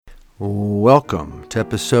Welcome to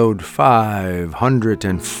episode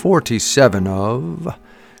 547 of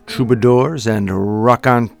Troubadours and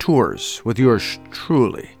Raconteurs with yours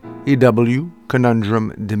truly, E.W.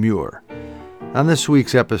 Conundrum Demure. On this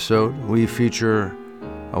week's episode, we feature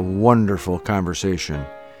a wonderful conversation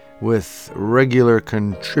with regular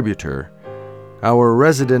contributor, our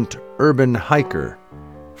resident urban hiker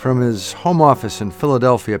from his home office in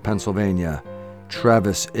Philadelphia, Pennsylvania,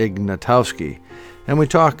 Travis Ignatowski. And we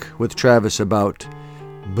talk with Travis about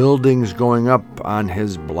buildings going up on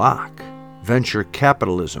his block, venture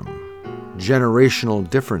capitalism, generational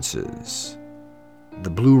differences, the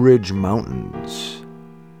Blue Ridge Mountains,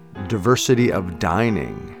 diversity of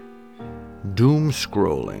dining, doom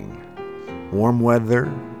scrolling, warm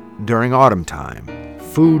weather during autumn time,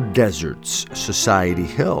 food deserts, Society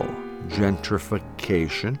Hill,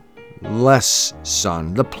 gentrification, less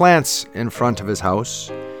sun, the plants in front of his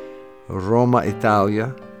house, Roma,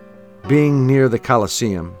 Italia, being near the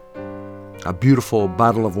Colosseum, a beautiful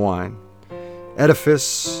bottle of wine,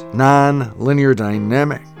 Edifice, non-linear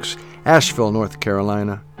dynamics, Asheville, North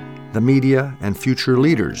Carolina, the media and future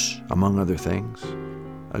leaders, among other things.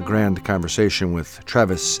 A grand conversation with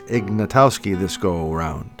Travis Ignatowski this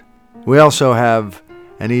go-around. We also have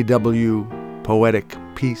an E.W. Poetic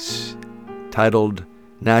piece titled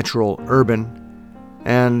Natural Urban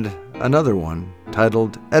and another one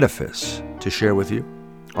titled Edifice to share with you.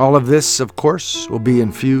 All of this, of course, will be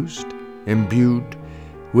imbued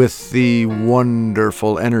with the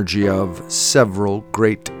wonderful energy of several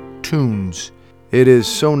great tunes. It is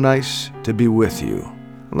so nice to be with you.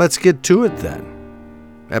 Let's get to it then.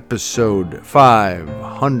 Episode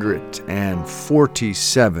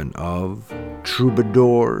 547 of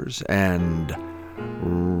Troubadours and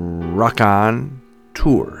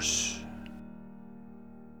Raconteurs.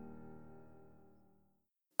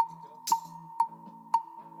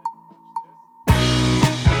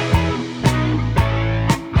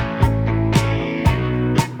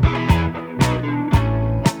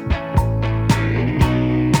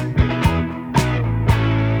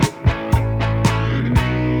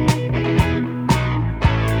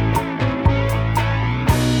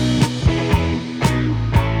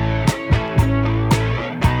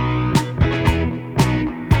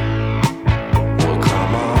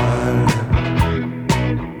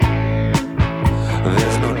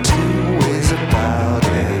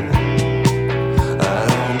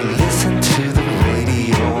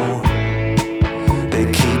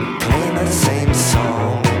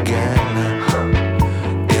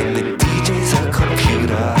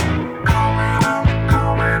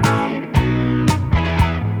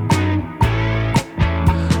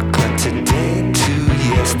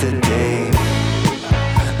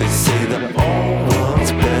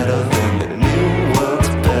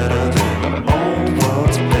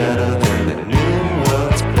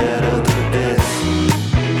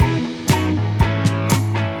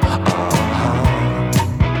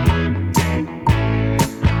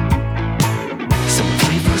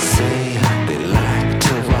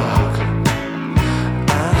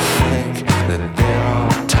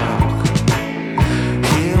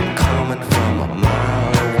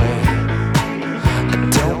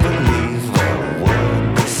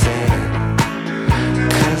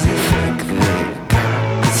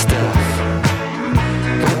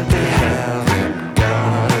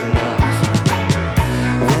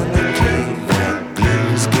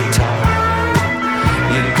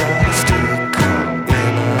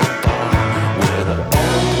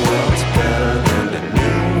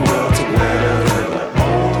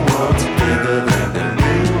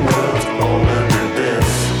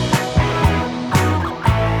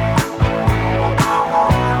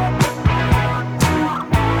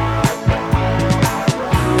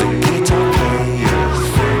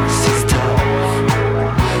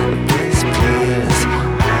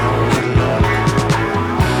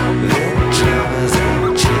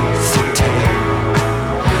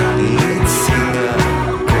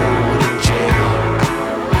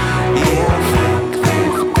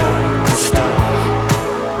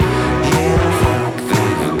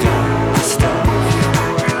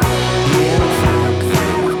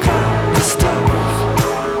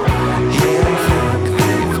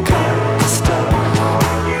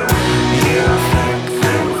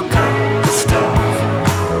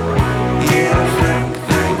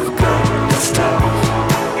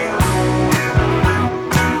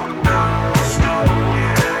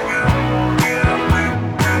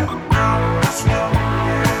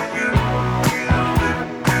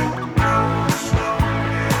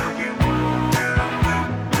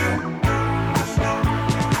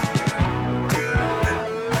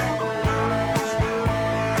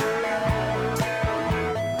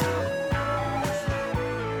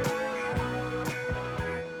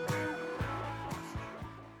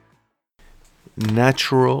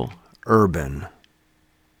 Natural urban.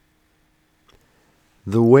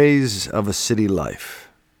 The ways of a city life,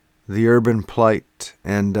 the urban plight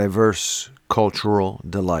and diverse cultural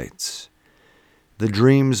delights, the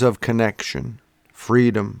dreams of connection,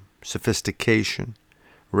 freedom, sophistication,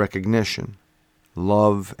 recognition,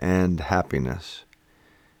 love and happiness,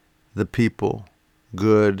 the people,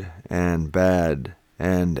 good and bad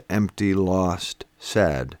and empty, lost,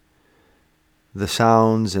 sad, the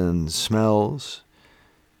sounds and smells,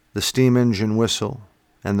 the steam engine whistle,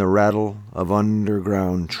 and the rattle of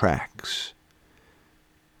underground tracks.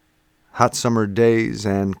 Hot summer days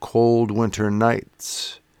and cold winter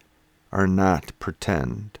nights are not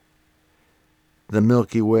pretend. The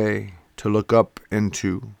Milky Way to look up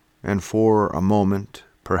into, and for a moment,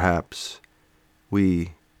 perhaps,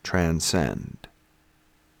 we transcend.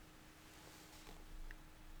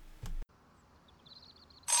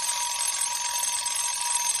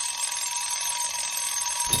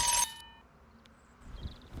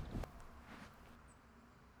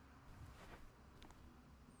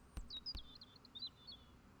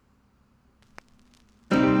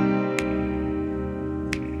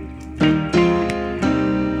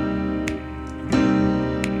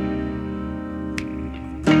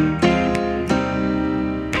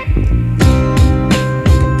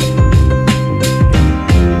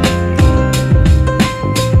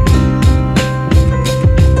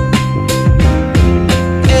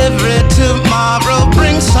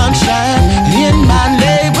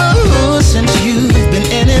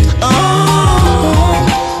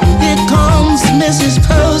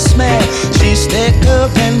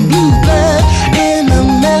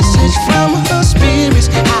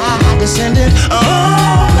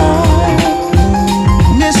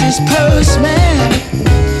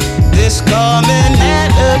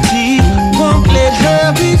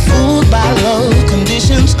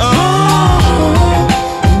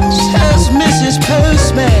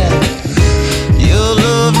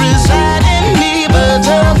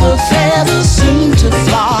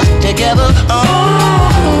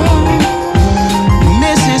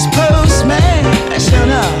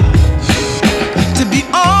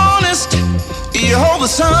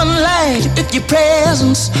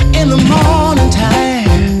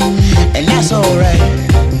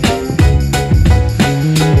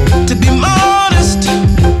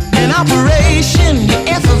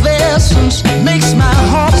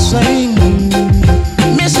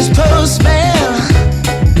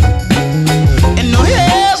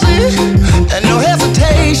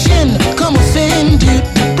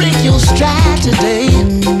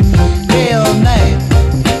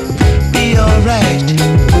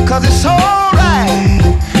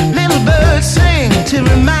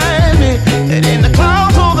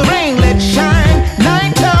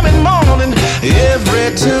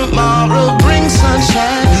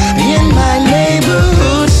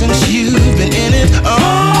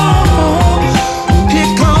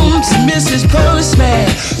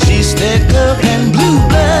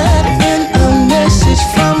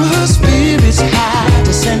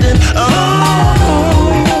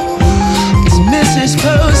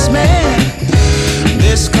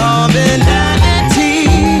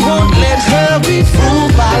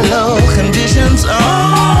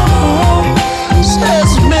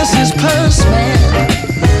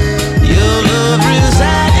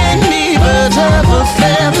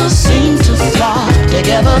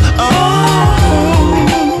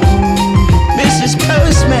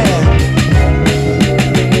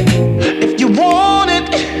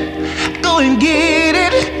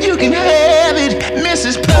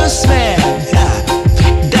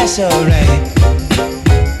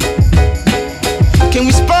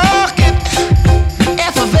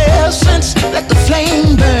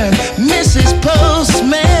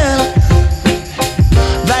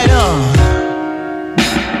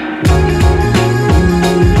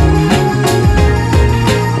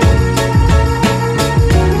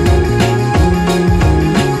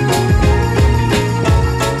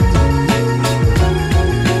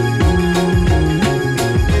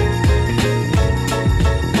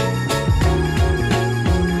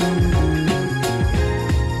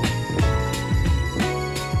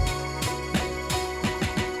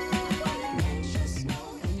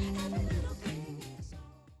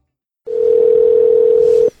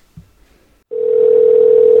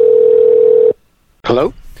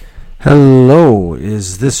 Hello? Hello,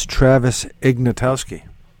 is this Travis Ignatowski?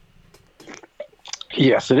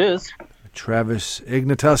 Yes, it is. Travis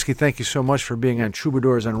Ignatowski, thank you so much for being on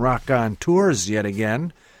Troubadours and Rock On Tours yet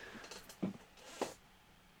again.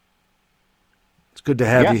 It's good to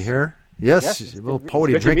have you here. Yes, a little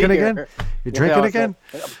poet. Are you drinking again? You drinking again?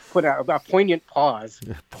 Put a poignant pause.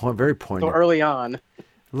 Very poignant. So early on.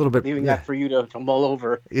 A little bit. Leaving that for you to mull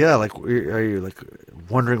over. Yeah, like, are you like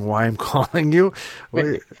wondering why I'm calling you?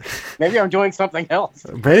 Maybe I'm doing something else.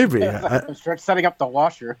 Maybe. I'm setting up the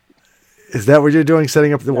washer. Is that what you're doing,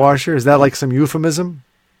 setting up the washer? Is that like some euphemism?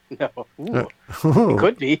 No. It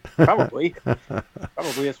could be. Probably.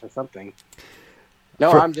 Probably is for something.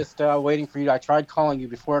 No, I'm just waiting for you. I tried calling you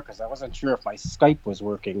before because I wasn't sure if my Skype was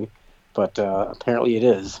working, but apparently it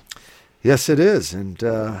is. Yes, it is, and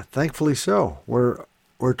thankfully so.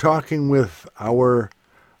 We're talking with our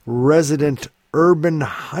resident urban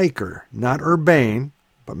hiker, not urbane,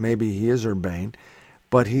 but maybe he is urbane,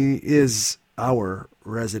 but he is our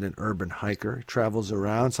resident urban hiker. He travels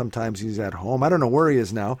around. Sometimes he's at home. I don't know where he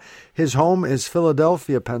is now. His home is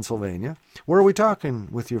Philadelphia, Pennsylvania. Where are we talking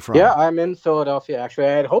with you from? Yeah, I'm in Philadelphia, actually.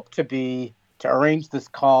 I had hoped to arrange this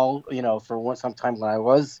call, for sometime when I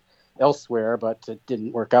was elsewhere, but it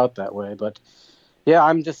didn't work out that way. But yeah,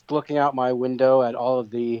 I'm just looking out my window at all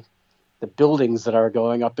of the buildings that are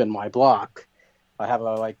going up in my block. I have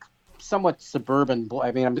a somewhat suburban.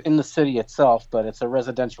 I mean, I'm in the city itself, but it's a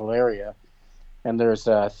residential area, and there's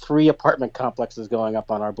 3 apartment complexes going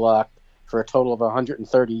up on our block for a total of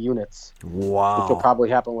 130 units. Wow! Which will probably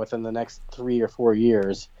happen within the next 3 or 4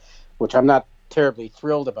 years, which I'm not terribly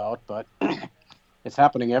thrilled about, but it's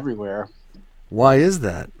happening everywhere. Why is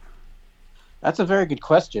that? That's a very good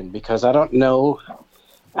question, because I don't know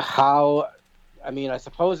how. I mean, I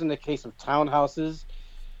suppose in the case of townhouses,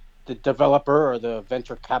 the developer or the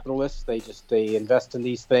venture capitalists, they invest in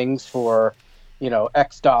these things for,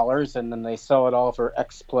 X dollars, and then they sell it all for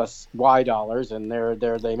X plus Y dollars, and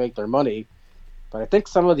they make their money. But I think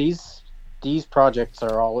some of these projects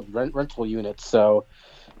are all rental units, so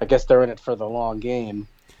I guess they're in it for the long game,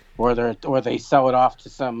 or they sell it off to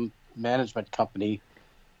some management company.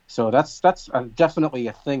 So that's definitely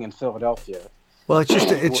a thing in Philadelphia. Well,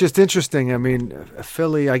 it's just interesting. I mean,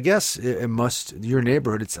 Philly, I guess it must, your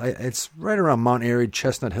neighborhood. It's right around Mount Airy,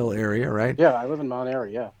 Chestnut Hill area, right? Yeah, I live in Mount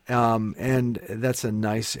Airy. Yeah. And that's a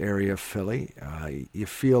nice area of Philly. You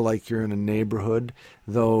feel like you're in a neighborhood,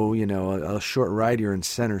 though a short ride you're in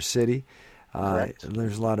Center City.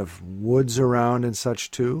 There's a lot of woods around and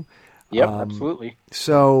such too. Yep, absolutely.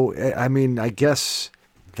 So I mean, I guess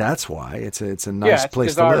that's why it's a nice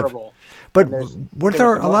place desirable. To live. But weren't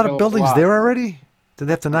there a lot of buildings there already? Did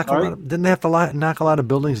they have to knock Didn't they have to knock a lot of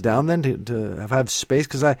buildings down then to have space?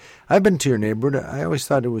 Because I've been to your neighborhood. I always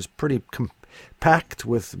thought it was pretty packed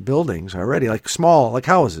with buildings already, like small, like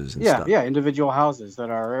houses and stuff. Yeah, individual houses that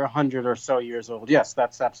are 100 or so years old. Yes,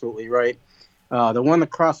 that's absolutely right. The one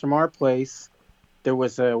across from our place, there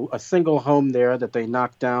was a single home there that they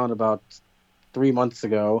knocked down about 3 months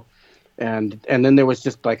ago, and then there was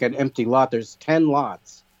just like an empty lot. There's 10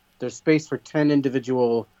 lots. There's space for 10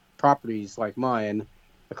 individual properties like mine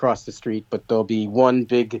across the street, but there'll be one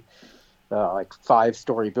big,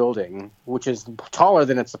 5-story building, which is taller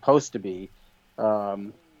than it's supposed to be.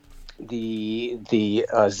 The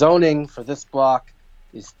zoning for this block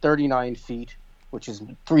is 39 feet, which is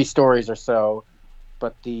 3 stories or so.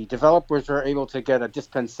 But the developers were able to get a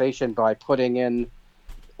dispensation by putting in,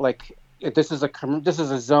 this is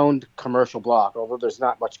a zoned commercial block. Although there's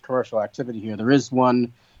not much commercial activity here, there's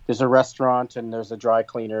a restaurant and there's a dry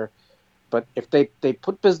cleaner. But if they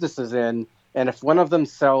put businesses in, and if one of them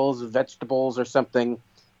sells vegetables or something,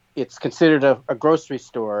 it's considered a grocery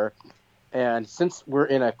store. And since we're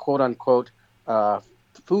in a quote-unquote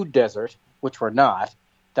food desert, which we're not,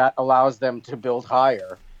 that allows them to build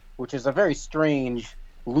higher, which is a very strange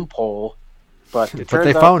loophole. But it turns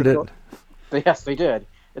they found it. Yes, they did.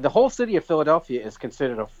 The whole city of Philadelphia is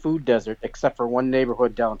considered a food desert, except for one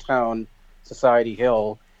neighborhood downtown, Society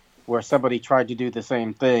Hill, where somebody tried to do the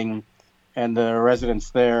same thing, and the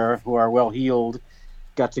residents there, who are well-heeled,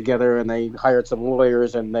 got together and they hired some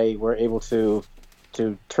lawyers, and they were able to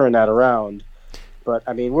turn that around. But,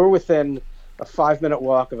 I mean, we're within a 5-minute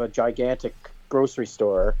walk of a gigantic grocery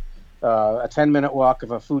store, a 10-minute walk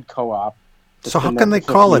of a food co-op. So how can they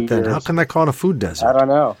call it then? How can they call it a food desert? I don't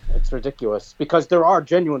know. It's ridiculous. Because there are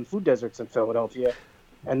genuine food deserts in Philadelphia,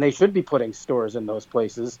 and they should be putting stores in those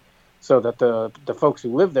places so that the folks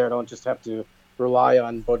who live there don't just have to rely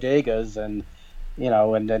on bodegas and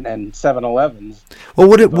 7-Elevens. Well,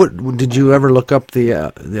 what did you ever look up the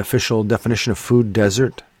official definition of food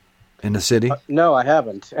desert in the city? No, I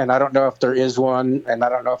haven't, and I don't know if there is one, and I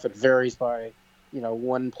don't know if it varies by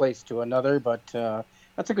one place to another. But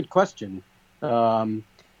that's a good question,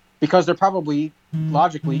 because there probably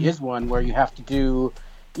logically is one where you have to do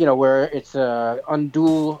where it's a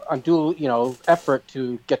undue, effort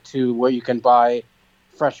to get to where you can buy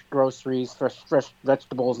fresh groceries, fresh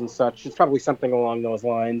vegetables and such. It's probably something along those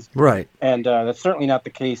lines. Right. And that's certainly not the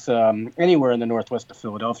case anywhere in the northwest of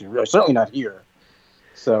Philadelphia. Certainly not here.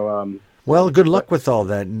 So, Well, good luck with all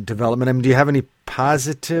that development. I mean, do you have any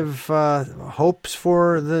positive hopes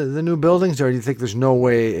for the new buildings, or do you think there's no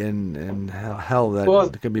way in hell that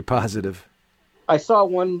it could be positive? I saw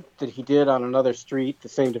one that he did on another street, the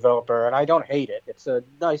same developer, and I don't hate it. It's a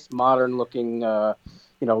nice, modern-looking,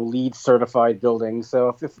 LEED certified building.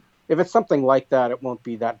 So if it's something like that, it won't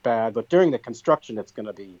be that bad. But during the construction, it's going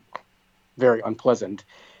to be very unpleasant,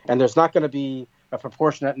 and there's not going to be a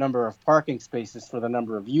proportionate number of parking spaces for the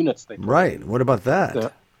number of units they put Right. in. What about that?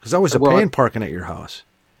 Because I was a pain parking at your house.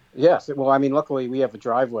 Yes. Well, I mean, luckily we have a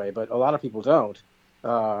driveway, but a lot of people don't.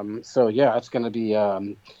 So yeah, it's going to be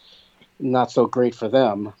not so great for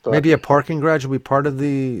them. But maybe a parking garage will be part of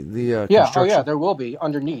the construction. Oh yeah, there will be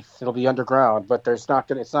underneath. It'll be underground, but it's not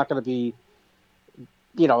going to be.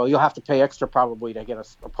 You'll have to pay extra probably to get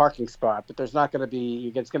a parking spot, but there's not going to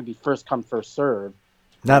be. It's going to be first come first serve.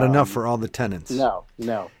 Not enough for all the tenants. No.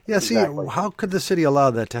 Yeah, exactly. See, how could the city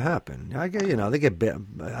allow that to happen? I get, they get.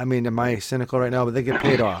 I mean, am I cynical right now? But they get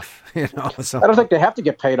paid off. So. I don't think they have to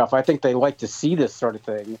get paid off. I think they like to see this sort of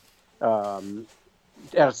thing, to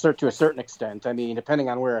a certain extent. I mean, depending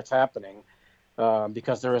on where it's happening,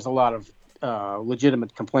 because there is a lot of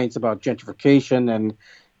legitimate complaints about gentrification and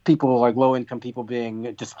people like low-income people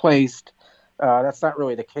being displaced. That's not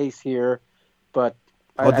really the case here, but.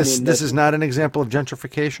 This is not an example of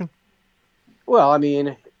gentrification? Well, I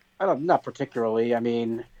mean, not particularly. I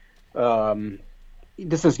mean,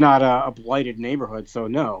 this is not a blighted neighborhood, so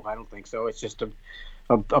no, I don't think so. It's just a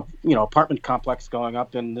apartment complex going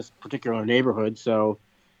up in this particular neighborhood, so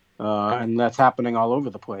and that's happening all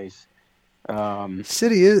over the place. The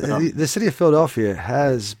city of Philadelphia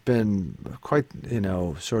has been quite,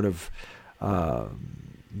 sort of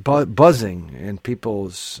buzzing in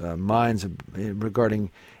people's minds regarding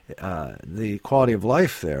the quality of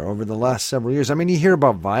life there over the last several years. I mean, you hear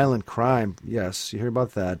about violent crime, yes, you hear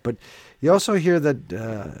about that, but you also hear that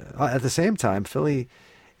at the same time, Philly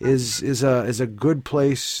is a good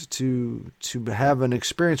place to have an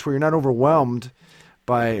experience where you're not overwhelmed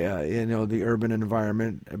by the urban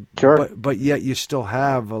environment, sure. but yet you still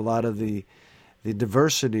have a lot of the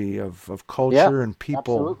diversity of culture and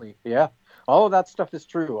people. Absolutely, yeah. All of that stuff is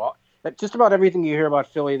true. Just about everything you hear about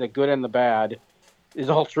Philly, the good and the bad, is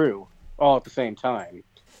all true, all at the same time.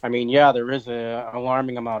 I mean, yeah, there is an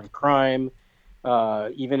alarming amount of crime,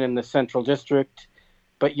 even in the Central District,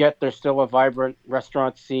 but yet there's still a vibrant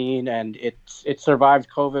restaurant scene, and it survived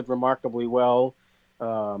COVID remarkably well,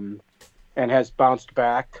 and has bounced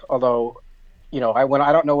back. Although, I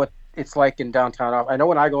don't know what it's like in downtown. I know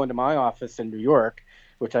when I go into my office in New York,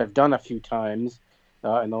 which I've done a few times.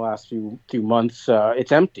 In the last few months,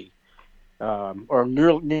 it's empty, or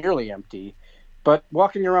nearly empty. But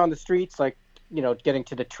walking around the streets, like, getting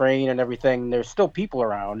to the train and everything, there's still people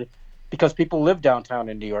around because people live downtown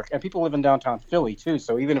in New York, and people live in downtown Philly too.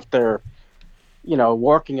 So even if they're,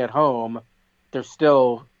 working at home, they're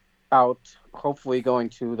still out, hopefully going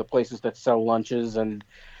to the places that sell lunches and,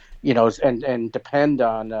 and depend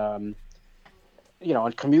on, on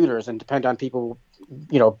commuters and depend on people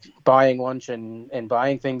buying lunch and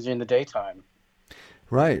buying things in the daytime.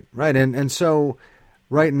 Right. And so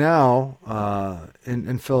right now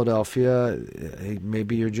in Philadelphia,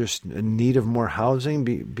 maybe you're just in need of more housing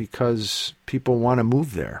because people want to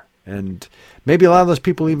move there. And maybe a lot of those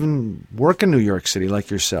people even work in New York City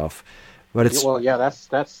like yourself. But it's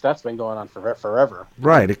that's been going on forever.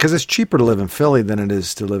 Right, because it's cheaper to live in Philly than it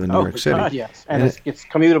is to live in New York City. God, yes, and it's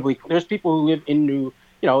commutably. There's people who live in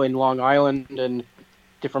in Long Island and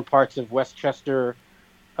different parts of Westchester,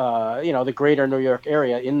 the greater New York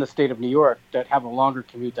area in the state of New York that have a longer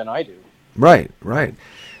commute than I do. Right.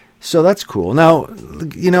 So that's cool. Now,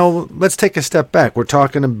 let's take a step back. We're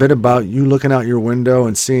talking a bit about you looking out your window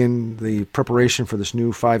and seeing the preparation for this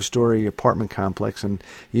new 5-story apartment complex, and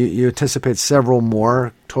you anticipate several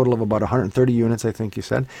more, total of about 130 units, I think you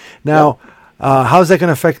said. Now, how's that going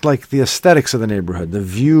to affect like the aesthetics of the neighborhood, the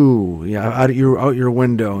view, out your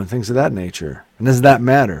window and things of that nature? And does that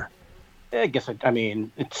matter? I guess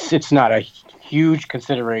it's not a huge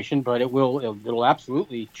consideration, but it'll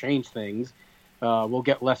absolutely change things. We'll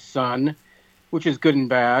get less sun, which is good and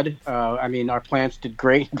bad. Our plants did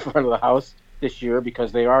great in front of the house this year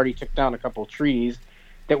because they already took down a couple of trees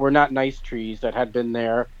that were not nice trees that had been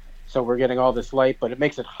there. So we're getting all this light, but it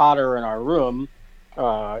makes it hotter in our room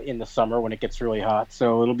in the summer when it gets really hot.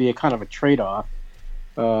 So it'll be a kind of a trade-off.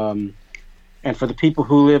 And for the people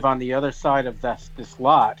who live on the other side of this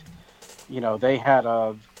lot, they had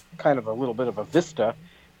a kind of a little bit of a vista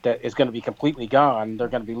that is going to be completely gone. They're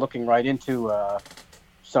going to be looking right into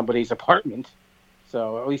somebody's apartment.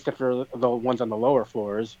 So at least if they're the ones on the lower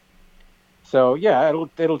floors. So yeah,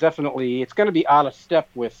 it'll definitely, it's going to be out of step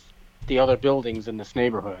with the other buildings in this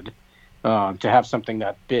neighborhood to have something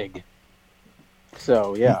that big.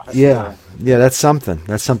 So yeah, that's something.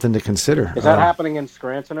 That's something to consider. Is that happening in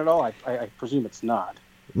Scranton at all? I presume it's not.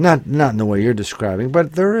 Not in the way you're describing,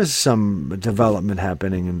 but there is some development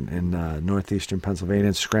happening in northeastern Pennsylvania,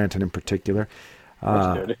 and Scranton in particular.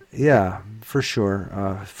 That's good. Yeah, for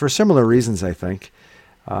sure. For similar reasons, I think.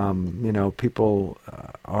 People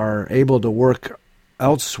are able to work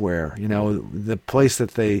elsewhere. The place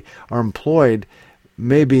that they are employed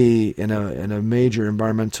may be in a major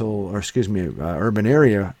urban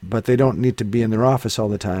area, but they don't need to be in their office all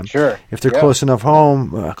the time. Sure. If they're close enough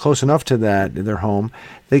to their home,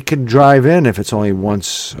 they could drive in if it's only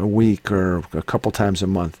once a week or a couple times a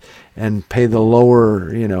month, and pay the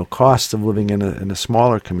lower, cost of living in a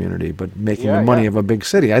smaller community, but making the money of a big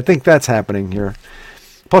city. I think that's happening here.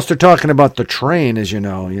 Plus, they're talking about the train, as you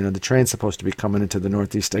know. The train's supposed to be coming into the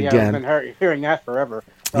Northeast again. Yeah, I've been hearing that forever.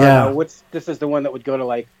 This is the one that would go to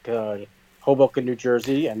like Hoboken, New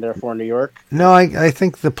Jersey, and therefore New York? No, I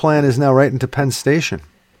think the plan is now right into Penn Station.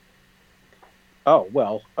 Oh,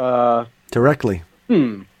 well. Directly.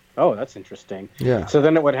 Oh, that's interesting. Yeah. So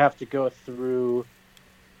then it would have to go through,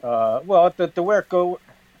 where it go, I'm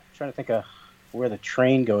trying to think of where the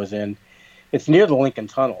train goes in. It's near the Lincoln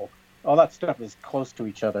Tunnel. All that stuff is close to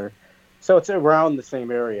each other. So it's around the same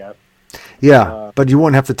area. Yeah, but you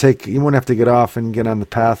won't have to get off and get on the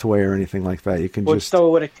pathway or anything like that. You can just. So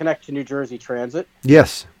would it connect to New Jersey Transit?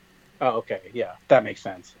 Yes. Oh, okay. Yeah, that makes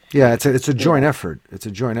sense. Yeah, it's a joint effort. It's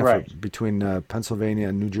a joint effort between Pennsylvania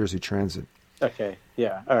and New Jersey Transit. Okay.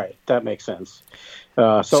 Yeah. All right. That makes sense.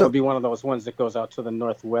 So it would be one of those ones that goes out to the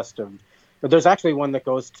northwest of. But there's actually one that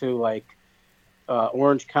goes to like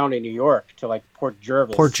Orange County, New York, to like Port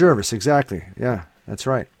Jervis. Port Jervis, exactly. Yeah, that's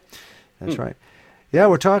right. That's right. Yeah,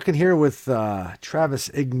 we're talking here with Travis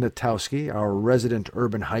Ignatowski, our resident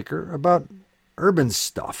urban hiker, about urban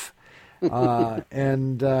stuff. So what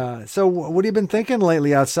have you been thinking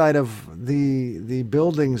lately outside of the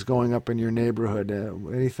buildings going up in your neighborhood?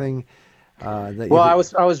 Anything that you... Well, I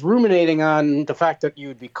was ruminating on the fact that you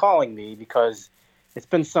would be calling me because it's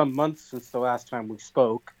been some months since the last time we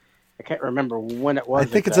spoke. I can't remember when it was. I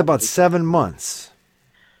think it's about 7 months.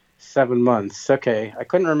 7 months. Okay. I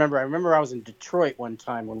couldn't remember. I remember I was in Detroit one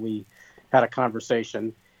time when we had a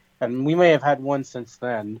conversation, and we may have had one since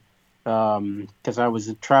then because I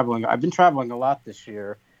was traveling. I've been traveling a lot this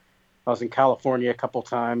year. I was in California a couple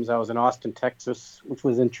times. I was in Austin, Texas, which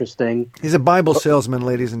was interesting. He's a Bible salesman,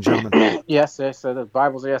 ladies and gentlemen. Yes. So the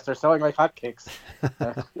Bibles, yes, they're selling like hotcakes.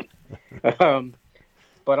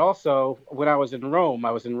 But also, when I was in Rome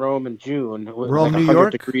in June. Rome, like New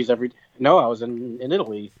York? Degrees No, I was in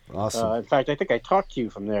Italy. Awesome. In fact, I think I talked to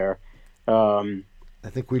you from there. I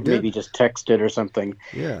think we did. Maybe just texted or something.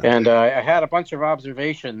 Yeah. And I had a bunch of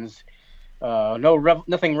observations,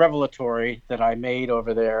 nothing revelatory that I made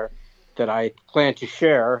over there that I plan to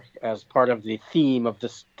share as part of the theme of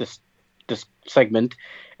this segment.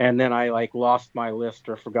 And then I lost my list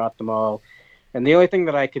or forgot them all. And the only thing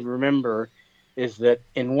that I could remember is that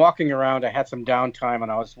in walking around, I had some downtime, and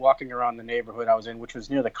I was walking around the neighborhood I was in, which was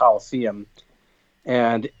near the Coliseum.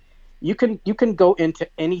 And you can go into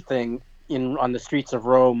anything on the streets of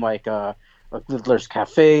Rome, like there's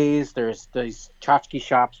cafes, there's these tchotchke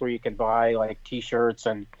shops where you can buy like T-shirts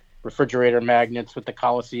and refrigerator magnets with the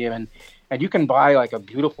Coliseum, and you can buy like a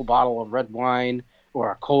beautiful bottle of red wine or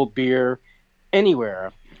a cold beer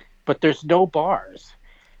anywhere, but there's no bars.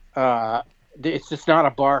 It's just not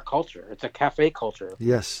a bar culture. It's a cafe culture.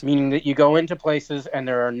 Yes. Meaning that you go into places and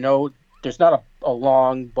there's not a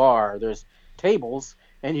long bar. There's tables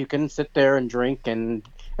and you can sit there and drink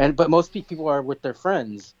but most people are with their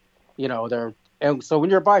friends, and so when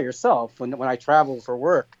you're by yourself, when I travel for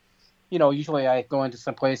work, usually I go into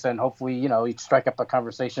some place and hopefully, you strike up a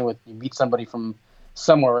conversation you meet somebody from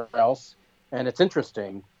somewhere else, and it's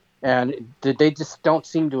interesting. And they just don't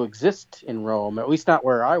seem to exist in Rome, at least not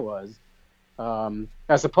where I was.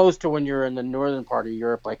 As opposed to when you're in the northern part of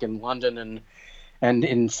Europe, like in London and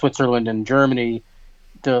in Switzerland and Germany,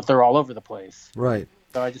 they're all over the place. Right.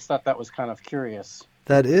 So I just thought that was kind of curious.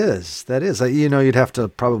 That is. You'd have to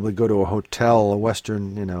probably go to a hotel, a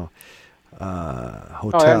Western, hotel.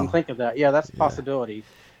 Oh, I didn't think of that. Yeah, that's a possibility.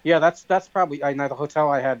 Yeah, that's probably. The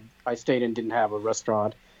hotel I stayed in didn't have a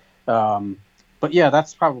restaurant. But yeah,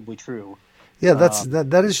 that's probably true. Yeah,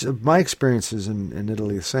 that is my experiences in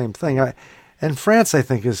Italy. The same thing. And France, I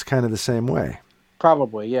think, is kind of the same way.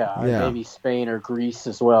 Probably, yeah. Yeah. Maybe Spain or Greece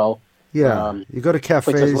as well. Yeah, you go to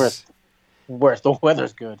Places cafes. where the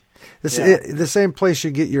weather's good. The same place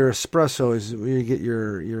you get your espresso is where you get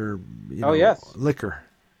your yes, liquor,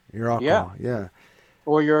 your alcohol. Yeah.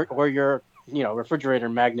 Or your refrigerator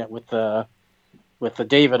magnet with the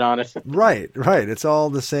David on it. Right. It's all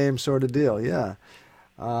the same sort of deal. Yeah.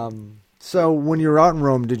 So when you were out in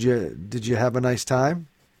Rome, did you have a nice time?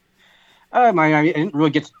 I didn't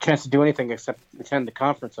really get a chance to do anything except attend the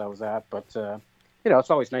conference I was at, but it's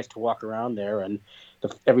always nice to walk around there, and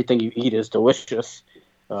everything you eat is delicious.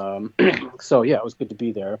 So yeah, it was good to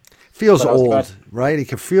be there. Feels old, right? You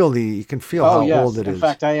can feel how old it is. In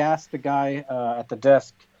fact, I asked the guy at the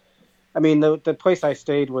desk. I mean, the place I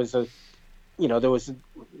stayed was there was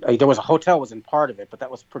a hotel was in part of it, but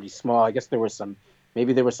that was pretty small. I guess there were some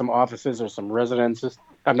offices or some residences.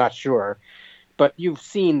 I'm not sure, but you've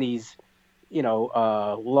seen these,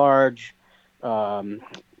 large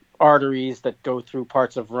arteries that go through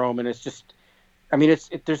parts of Rome, and it's just,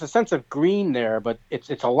 there's a sense of green there, but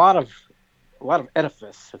it's a lot of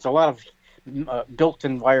edifice. It's a lot of built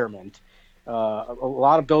environment. A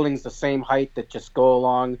lot of buildings the same height that just go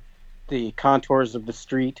along the contours of the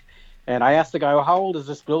street. And I asked the guy, well, how old is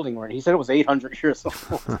this building? And he said it was 800 years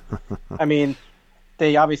old. I mean,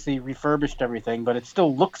 they obviously refurbished everything, but it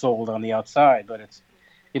still looks old on the outside. But it's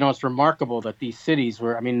remarkable that these cities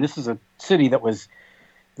this is a city that was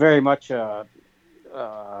very much an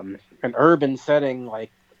urban setting,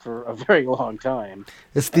 like, for a very long time.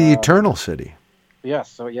 It's the eternal city.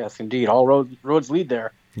 Yes, so yes, indeed. All roads lead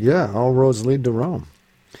there. Yeah, all roads lead to Rome.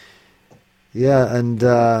 Yeah, and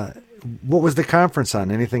what was the conference on?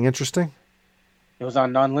 Anything interesting? It was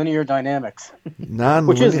on nonlinear dynamics.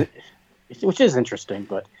 Nonlinear, which is interesting,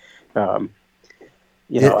 but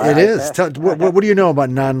it is. What do you know about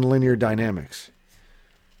nonlinear dynamics?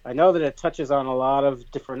 I know that it touches on a lot of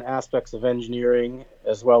different aspects of engineering,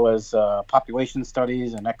 as well as population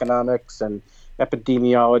studies and economics and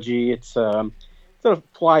epidemiology. It's sort of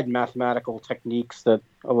applied mathematical techniques that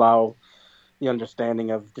allow the understanding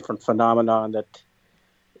of different phenomena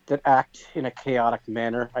that act in a chaotic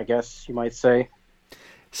manner, I guess you might say.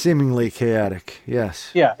 Seemingly chaotic, yes.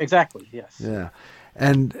 Yeah, exactly, yes. Yeah,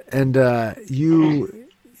 and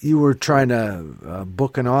you were trying to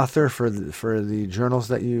book an author for the journals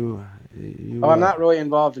that you. I'm not really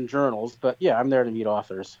involved in journals, but yeah, I'm there to meet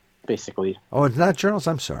authors, basically. Oh, it's not journals.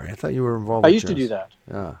 I'm sorry, I thought you were involved. I with used journals. to do that.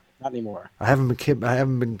 Yeah. Not anymore. I haven't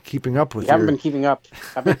been keeping up with you. Haven't been keeping up.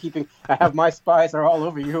 I have my spies are all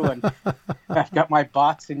over you, and I've got my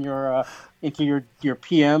bots in your into your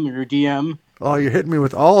PM or your DM. Oh, you're hitting me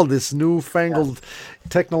with all this newfangled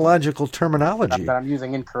technological terminology that I'm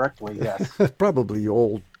using incorrectly. Yes, probably, you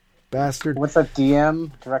old bastard. What's that?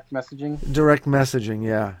 DM, direct messaging. Direct messaging.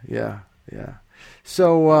 Yeah.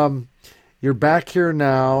 So you're back here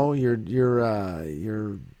now. You're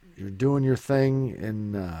doing your thing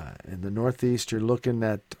in the Northeast. You're looking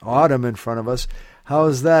at autumn in front of us. How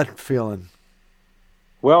is that feeling?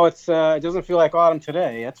 Well, it doesn't feel like autumn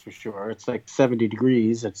today. That's for sure. It's like 70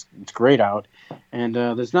 degrees. It's great out, and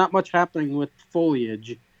there's not much happening with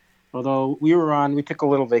foliage. Although we took a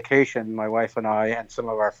little vacation, my wife and I and some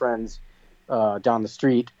of our friends down the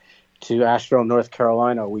street to Asheville, North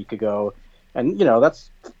Carolina a week ago, and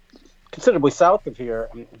that's considerably south of here.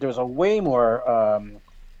 There's a way more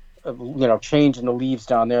change in the leaves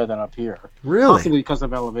down there than up here. Really? Possibly because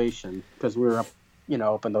of elevation, because we're up,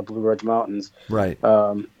 up in the Blue Ridge Mountains. Right.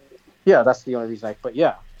 Yeah, that's the only reason.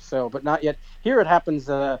 But not yet. Here it happens.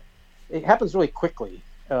 It happens really quickly,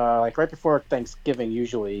 like right before Thanksgiving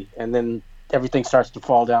usually, and then everything starts to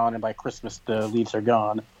fall down, and by Christmas the leaves are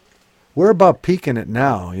gone. We're about peaking it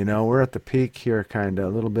now. We're at the peak here, kind of a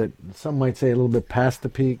little bit. Some might say a little bit past the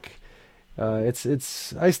peak.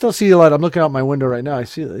 It's. I still see a lot. I'm looking out my window right now. I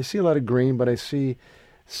see a lot of green, but I see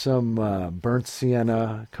some burnt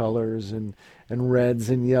sienna colors and reds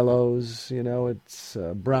and yellows. It's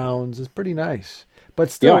browns. It's pretty nice, but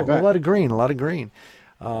still a lot of green.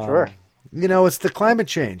 Sure. It's the climate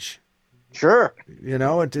change. Sure.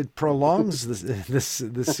 It prolongs this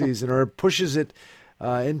season, or it pushes it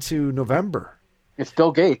into November. It's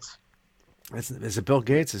Bill Gates. Is it Bill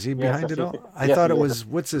Gates? Is he behind it all? I thought it was,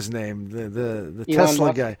 what's his name? The Tesla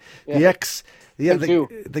Musk guy. Yeah.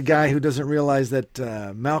 The guy who doesn't realize that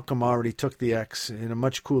Malcolm already took the X in a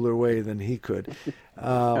much cooler way than he could.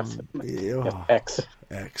 X.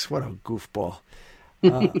 What a goofball.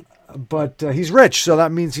 But he's rich, so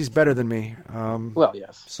that means he's better than me. Well,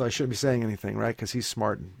 yes. So I shouldn't be saying anything, right? Because he's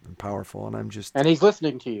smart and powerful, and I'm just... And he's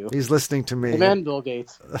listening to you. He's listening to me. Amen, Bill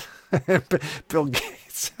Gates. Bill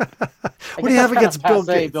Gates. What do you have against Bill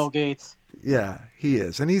Gates? Bill Gates. Yeah, he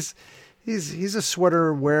is. And he's a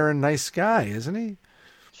sweater-wearing nice guy, isn't he?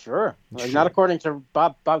 Sure. Not according to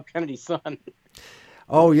Bob Kennedy's son.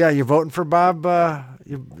 Oh, yeah, you're voting for Bob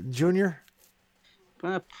Jr.?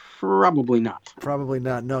 Probably not. Probably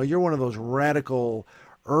not. No, you're one of those radical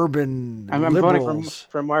urban I'm liberals. voting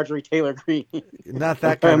for Marjorie Taylor Greene. Not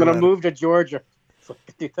that kind I'm of going to move to Georgia so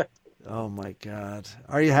I can do that. Oh, my God.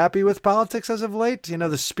 Are you happy with politics as of late? You know,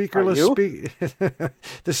 the speakerless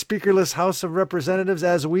the speakerless House of Representatives,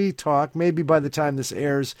 as we talk, maybe by the time this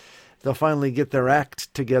airs, they'll finally get their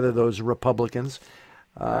act together, those Republicans.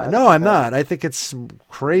 No, I'm not. I think it's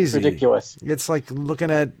crazy. Ridiculous. It's like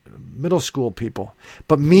looking at middle school people,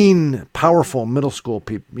 but mean, powerful middle school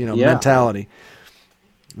people, mentality.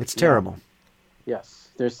 It's terrible. Yes.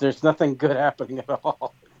 There's nothing good happening at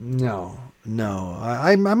all. No.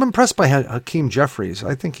 I'm impressed by Hakeem Jeffries.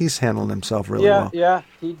 I think he's handling himself really well. Yeah.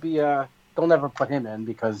 He'd be, they'll never put him in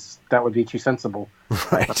because that would be too sensible.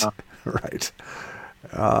 Right. Right.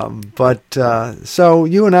 So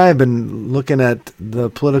you and I have been looking at the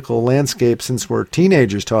political landscape since we're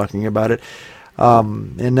teenagers talking about it.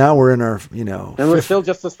 And now we're in our, and we're still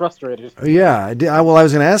just as frustrated. Yeah. I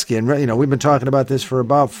was going to ask you, and we've been talking about this for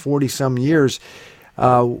about 40 some years.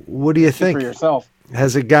 What do you think? For yourself.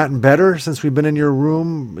 Has it gotten better since we've been in your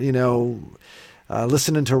room,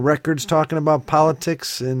 listening to records talking about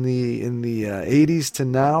politics in the 80s to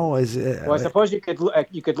now? Well, I suppose you could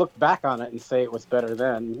look back on it and say it was better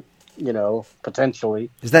then, potentially.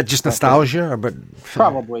 Is that just nostalgia?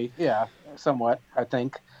 Probably, yeah, somewhat, I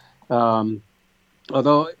think.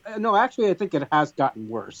 Although, no, actually, I think it has gotten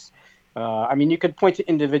worse. You could point to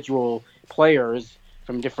individual players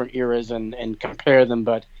from different eras and compare them,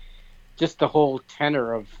 but just the whole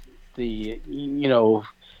tenor of the,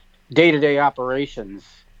 day-to-day operations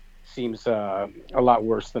seems a lot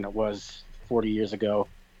worse than it was 40 years ago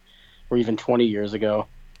or even 20 years ago.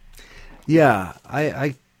 Yeah,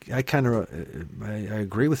 I kind of I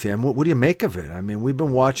agree with you. And what do you make of it? I mean, we've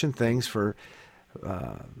been watching things for,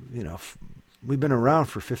 we've been around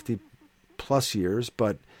for 50 plus years,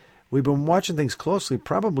 but we've been watching things closely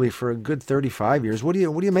probably for a good 35 years. What do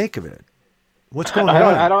you make of it? What's going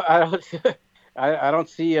on? I don't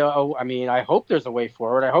see. I hope there's a way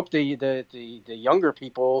forward. I hope the younger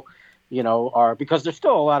people, are, because there's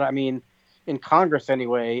still a lot of. In Congress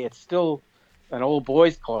anyway, it's still an old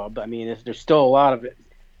boys club. There's still a lot of it,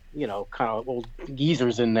 kind of old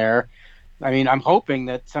geezers in there. I'm hoping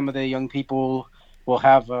that some of the young people will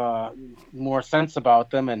have more sense about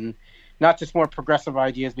them and not just more progressive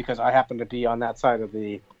ideas because I happen to be on that side of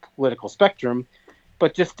the political spectrum.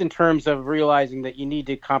 But just in terms of realizing that you need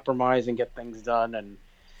to compromise and get things done, and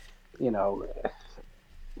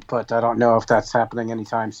but I don't know if that's happening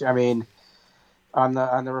anytime soon. On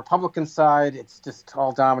the Republican side, it's just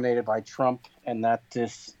all dominated by Trump, and that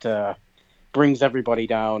just brings everybody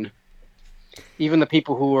down. Even the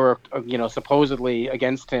people who are supposedly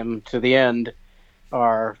against him to the end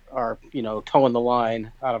are towing the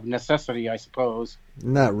line out of necessity, I suppose.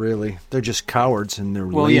 Not really. They're just cowards and they're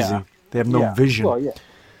lazy. Yeah. They have no vision.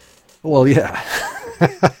 Well, yeah.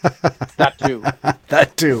 That too.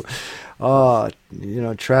 That too.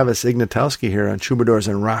 Travis Ignatowski here on Troubadours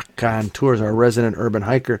and Rock on Tours, our resident urban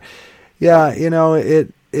hiker. Yeah,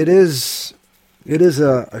 it is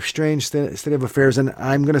a strange state of affairs, and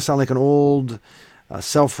I'm going to sound like an old,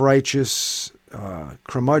 self-righteous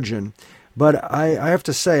curmudgeon, but I have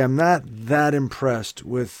to say I'm not that impressed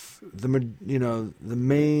with the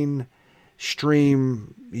mainstream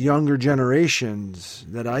younger generations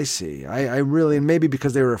that I see. I really, and maybe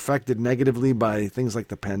because they were affected negatively by things like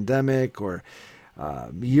the pandemic or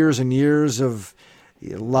years and years of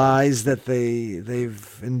lies that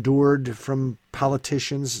they've endured from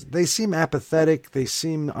politicians. They seem apathetic. They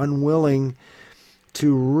seem unwilling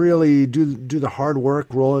to really do the hard work,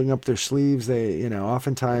 rolling up their sleeves. They,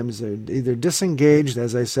 oftentimes they're either disengaged,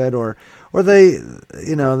 as I said, or they,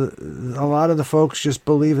 a lot of the folks just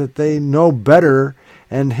believe that they know better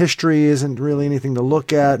and history isn't really anything to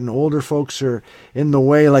look at, and older folks are in the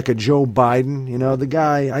way, like a Joe Biden. The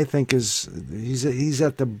guy, I think, he's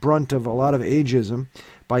at the brunt of a lot of ageism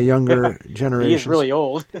by younger generations. He is really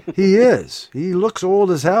old. He is. He looks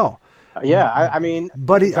old as hell. Yeah,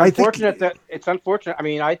 but it's unfortunate.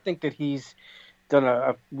 I think that he's done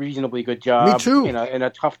a reasonably good job. Me too. In a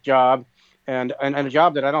tough job, and a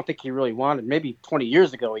job that I don't think he really wanted. Maybe 20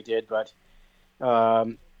 years ago he did, but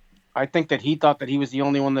I think that he thought that he was the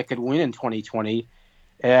only one that could win in 2020,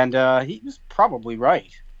 and he was probably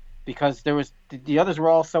right because the others were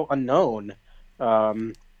all so unknown,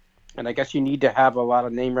 um, and I guess you need to have a lot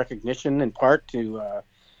of name recognition in part to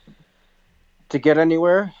get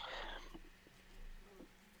anywhere.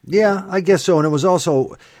 Yeah, I guess so. And it was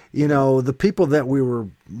also, the people that we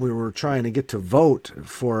were trying to get to vote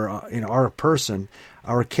for, our person,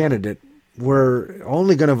 our candidate, were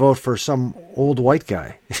only going to vote for some old white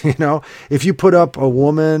guy. If you put up a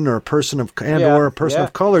woman or a person or a person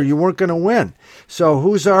of color, you weren't going to win. So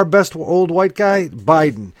who's our best old white guy?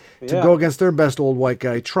 Biden. To go against their best old white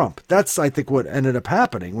guy, Trump. That's, I think, what ended up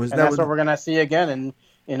happening. That's what we're going to see again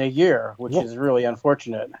in a year, which is really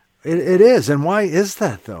unfortunate. It is, and why is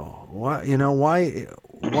that though? Why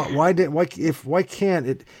can't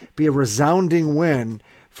it be a resounding win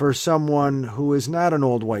for someone who is not an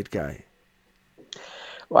old white guy?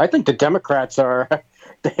 Well, I think the Democrats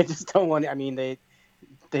they just don't want. I mean, they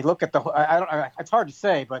look at it's hard to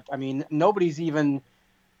say, but I mean, nobody's even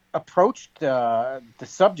approached the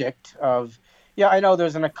subject of. Yeah, I know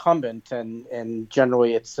there's an incumbent, and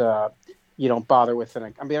generally it's you don't bother with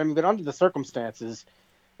it. I mean, but under the circumstances.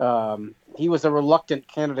 He was a reluctant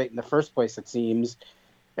candidate in the first place, it seems,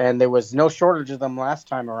 and there was no shortage of them last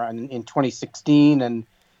time around in 2016, and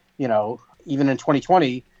even in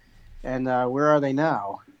 2020. And where are they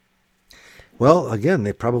now? Well, again,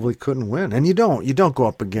 they probably couldn't win, and you don't go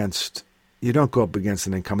up against an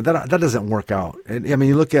incumbent. That doesn't work out. And, I mean,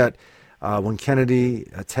 you look at when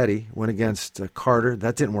Teddy went against Carter,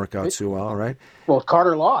 that didn't work out too well, right? Well,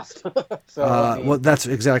 Carter lost. Well, that's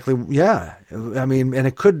exactly, yeah. I mean, and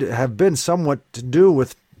it could have been somewhat to do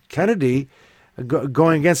with Kennedy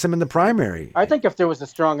going against him in the primary. I think if there was a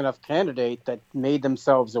strong enough candidate that made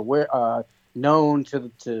themselves known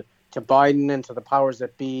to Biden and to the powers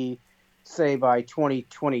that be, say by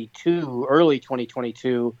 2022, early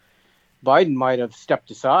 2022, Biden might have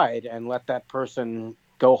stepped aside and let that person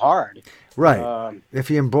go hard, right? If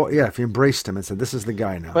he embraced him and said, "This is the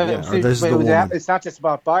guy now," but it's not just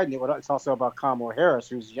about Biden. It's also about Kamala Harris,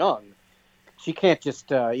 who's young. She can't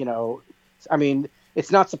just, I mean,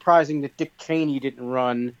 it's not surprising that Dick Cheney didn't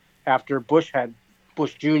run after Bush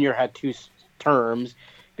Jr. had two terms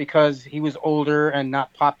because he was older and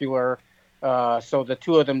not popular. So the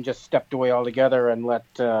two of them just stepped away altogether and let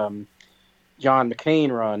John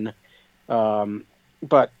McCain run.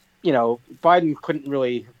 But Biden couldn't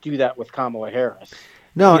really do that with Kamala Harris.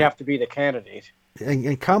 No, he'd have to be the candidate.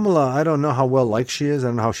 And Kamala, I don't know how well liked she is. I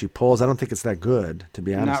don't know how she polls. I don't think it's that good, to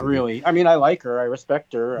be honest. Not really. I mean, I like her. I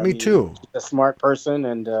respect her. Me too. She's a smart person,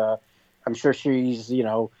 and I'm sure she's,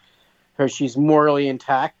 she's morally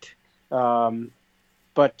intact.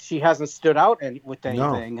 But she hasn't stood out with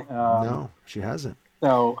anything. No, she hasn't.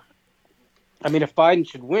 So, I mean, if Biden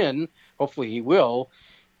should win, hopefully he will.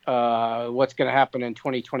 What's going to happen in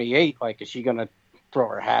 2028? Like, is she going to throw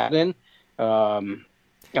her hat in? I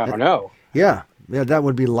don't know. Yeah, that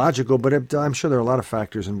would be logical, but I'm sure there are a lot of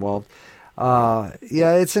factors involved.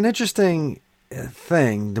 It's an interesting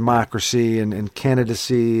thing, democracy and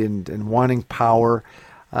candidacy and wanting power.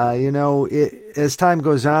 As time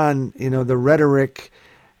goes on, the rhetoric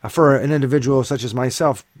for an individual such as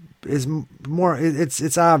myself is more.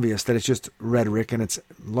 It's obvious that it's just rhetoric and it's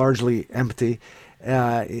largely empty.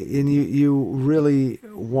 And you really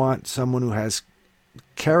want someone who has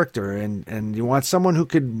character and you want someone who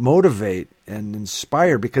could motivate and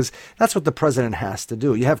inspire, because that's what the president has to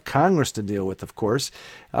do. You have Congress to deal with, of course,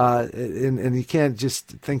 and you can't just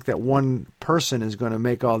think that one person is going to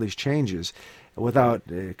make all these changes without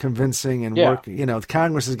convincing and working.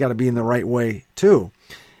 Congress has got to be in the right way too.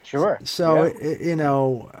 Sure. So,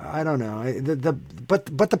 I don't know.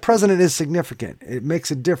 But the president is significant. It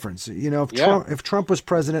makes a difference. If Trump was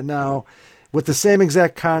president now, with the same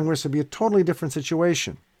exact Congress, it'd be a totally different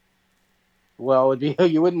situation. Well,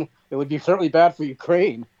 it would be certainly bad for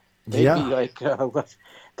Ukraine. They'd be like,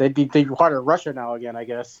 they'd water Russia now again, I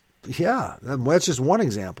guess. Yeah, that's just one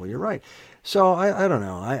example. You're right. So I don't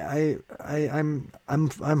know. I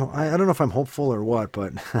don't know if I'm hopeful or what,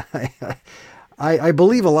 but I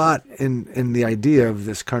believe a lot in the idea of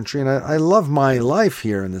this country, and I love my life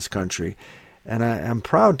here in this country, and I'm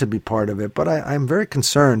proud to be part of it. But I'm very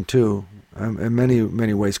concerned too, in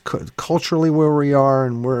many ways, culturally where we are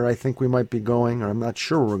and where I think we might be going, or I'm not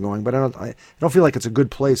sure where we're going. But I don't feel like it's a good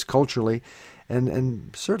place culturally,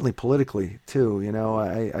 and certainly politically too.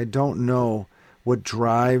 I don't know what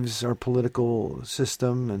drives our political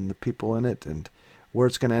system and the people in it, and where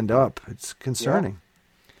it's going to end up. It's concerning. Yeah.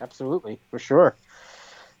 Absolutely, for sure.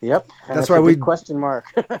 Yep, and That's it's why a we. big question mark.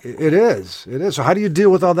 It is. It is. So how do you deal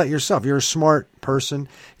with all that yourself? You're a smart person.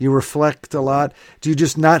 You reflect a lot. Do you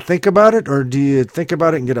just not think about it, or do you think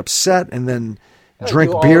about it and get upset and then I do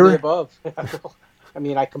drink all of the beer? above. I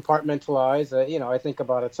mean, I compartmentalize. I think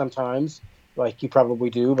about it sometimes, like you probably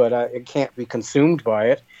do, but it can't be consumed by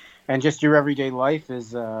it. And just your everyday life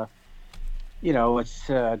is, it's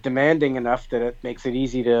demanding enough that it makes it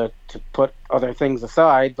easy to put other things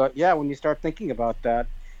aside. But yeah, when you start thinking about that,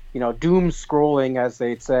 doom scrolling, as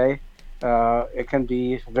they'd say, it can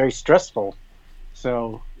be very stressful.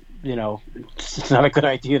 So, it's not a good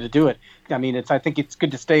idea to do it. I mean, I think it's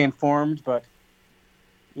good to stay informed, but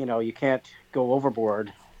you can't go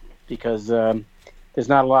overboard because there's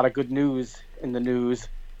not a lot of good news in the news.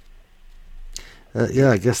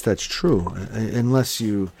 Yeah, I guess that's true. Unless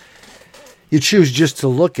you choose just to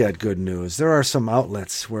look at good news. There are some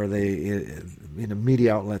outlets where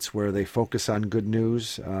media outlets where they focus on good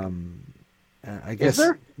news. I guess. Is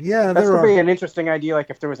there? Yeah, That's there would are. be an interesting idea. Like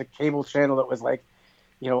if there was a cable channel that was like,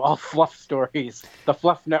 all fluff stories, the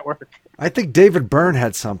Fluff Network. I think David Byrne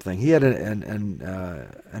had something. He had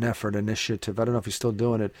an effort, initiative. I don't know if he's still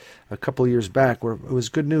doing it. A couple of years back, where it was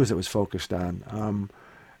good news that was focused on.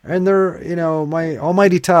 And there, my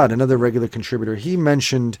Almighty Todd, another regular contributor, he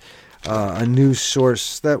mentioned a news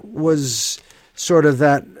source that was sort of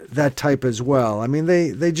that type as well. I mean,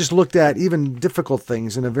 they just looked at even difficult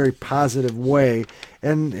things in a very positive way,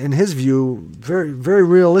 and in his view, very very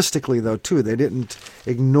realistically though too. They didn't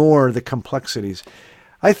ignore the complexities.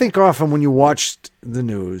 I think often when you watched the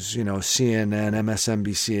news, CNN,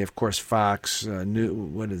 MSNBC, of course, Fox,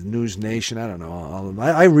 News Nation, I don't know, all of them.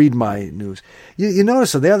 I read my news. You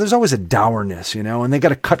notice that there's always a dourness, and they got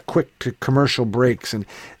to cut quick to commercial breaks, and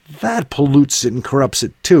that pollutes it and corrupts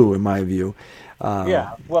it too, in my view.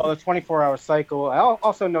 Yeah, well, the 24-hour cycle. I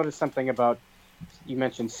also noticed something about, you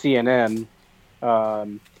mentioned CNN.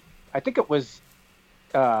 I think it was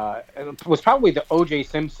probably the O.J.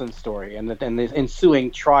 Simpson story and the ensuing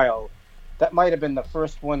trial. That might have been the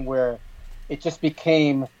first one where it just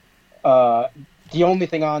became the only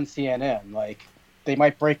thing on CNN. Like, they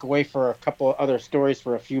might break away for a couple of other stories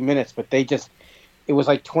for a few minutes, but it was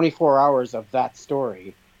like 24 hours of that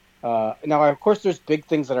story. Now, of course, there's big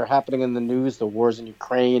things that are happening in the news, the wars in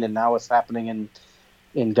Ukraine, and now what's happening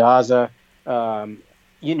in Gaza.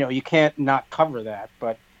 You can't not cover that,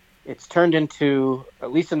 but it's turned into,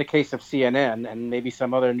 at least in the case of CNN and maybe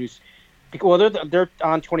some other news, well, they're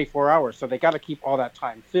on 24 hours, so they got to keep all that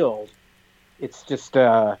time filled. It's just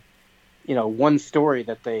one story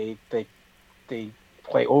that they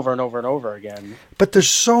play over and over and over again. But there's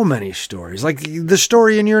so many stories, like the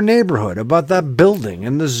story in your neighborhood about that building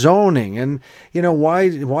and the zoning, and why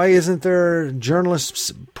isn't there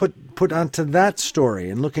journalists put onto that story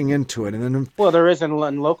and looking into it? And then, well, there is in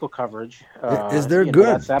local coverage. Is there good?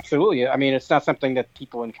 That's absolutely. I mean, it's not something that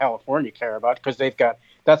people in California care about because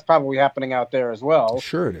that's probably happening out there as well.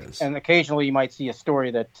 Sure, it is. And occasionally you might see a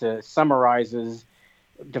story that summarizes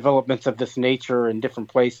developments of this nature in different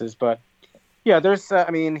places, but. Yeah, there's,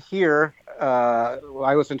 here,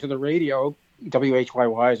 I listen to the radio.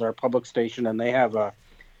 WHYY is our public station, and they have a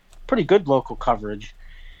pretty good local coverage.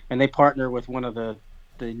 And they partner with one of the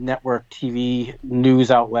network TV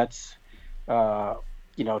news outlets, to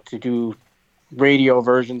do radio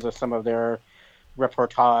versions of some of their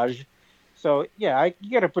reportage. So, yeah,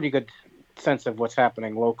 you get a pretty good sense of what's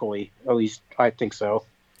happening locally. At least I think so.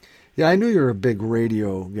 Yeah, I knew you were a big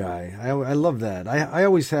radio guy. I love that. I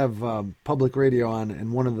always have public radio on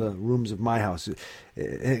in one of the rooms of my house,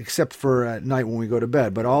 except for at night when we go to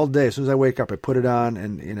bed. But all day, as soon as I wake up, I put it on,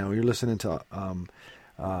 and you're listening to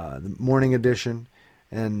the morning edition,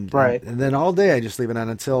 and right. And then all day I just leave it on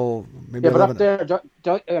until maybe. Yeah, 11. But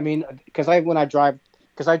up there, because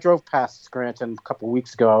I drove past Scranton a couple of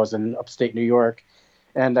weeks ago. I was in upstate New York,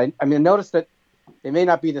 and I noticed that it may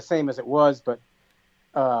not be the same as it was, but.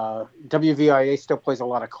 WVIA still plays a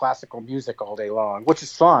lot of classical music all day long, which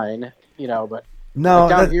is fine, but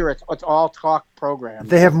down here it's all talk programs.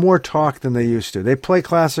 They have more talk than they used to. They play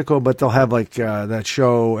classical, but they'll have like that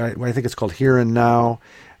show. I think it's called Here and Now,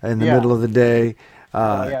 in the middle of the day.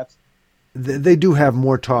 They do have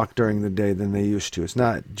more talk during the day than they used to. It's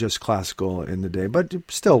not just classical in the day, but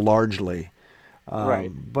still largely.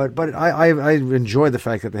 Right. But I enjoy the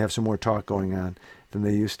fact that they have some more talk going on than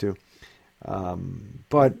they used to.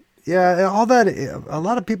 But yeah, all that, a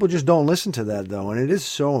lot of people just don't listen to that though, and it is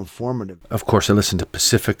so informative. Of course, I listen to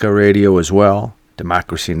Pacifica Radio as well,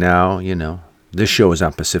 Democracy Now, this show is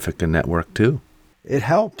on Pacifica Network too. It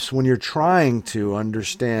helps when you're trying to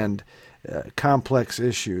understand complex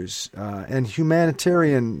issues and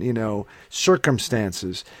humanitarian,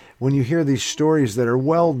 circumstances. When you hear these stories that are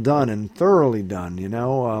well done and thoroughly done,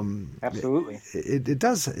 absolutely, it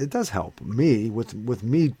does help me with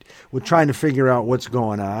trying to figure out what's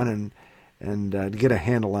going on and to get a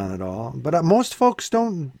handle on it all. But most folks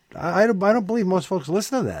don't. I don't believe most folks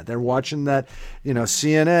listen to that. They're watching that,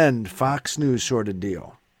 CNN, Fox News sort of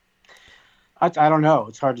deal. I don't know.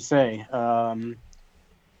 It's hard to say.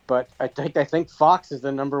 But I think Fox is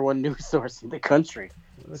the number one news source in the country,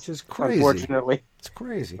 which is crazy. Unfortunately, it's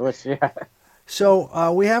crazy. Yeah.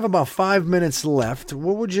 So we have about 5 minutes left.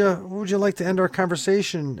 What would you like to end our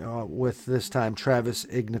conversation with this time, Travis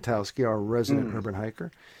Ignatowski, our resident urban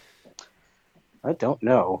hiker? I don't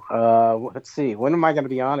know. Let's see. When am I going to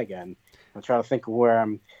be on again? I'm trying to think of where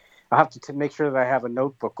I'm. I have to make sure that I have a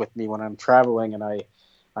notebook with me when I'm traveling, and I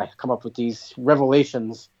come up with these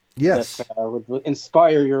revelations. Yes, that would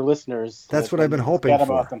inspire your listeners. That's what I've been hoping for.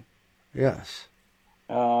 About them. Yes.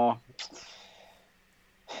 Well,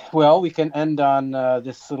 we can end on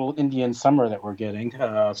this little Indian summer that we're getting.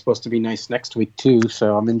 It's supposed to be nice next week too,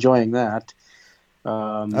 so I'm enjoying that.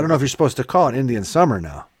 I don't know if you're supposed to call it Indian summer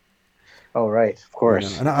now. Oh, right, of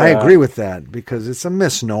course. And I agree with that because it's a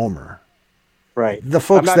misnomer. Right. The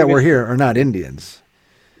folks that were here are not Indians.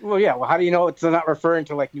 Well, yeah. Well, how do you know it's not referring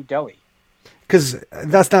to like New Delhi? Because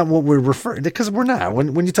that's not what we're referring to. Because we're not.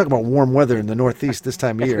 When you talk about warm weather in the Northeast this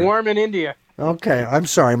time of year. It's warm in India. Okay. I'm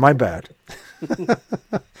sorry. My bad.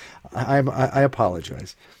 I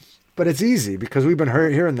apologize. But it's easy because we've been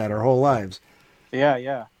hearing that our whole lives.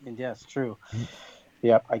 Yeah. And yes, true.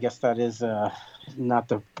 Yep. I guess that is not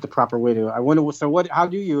the proper way to. I wonder. So how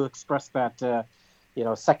do you express that?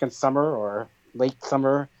 Second summer or late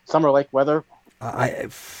summer like weather.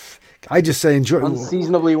 I just say enjoy.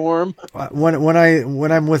 Unseasonably warm. When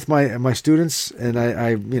I'm with my students and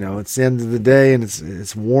I it's the end of the day and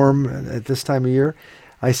it's warm at this time of year,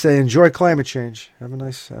 I say enjoy climate change. Have a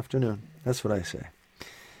nice afternoon. That's what I say.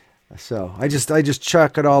 So I just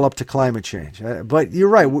chalk it all up to climate change. But you're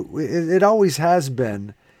right. It always has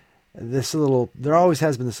been There always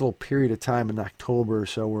has been this little period of time in October or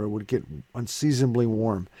so where it would get unseasonably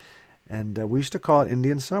warm, and we used to call it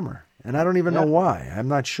Indian summer. And I don't even know why. I'm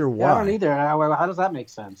not sure why. I don't either. How does that make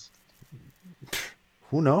sense?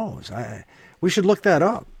 Who knows? We should look that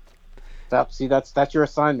up. That's your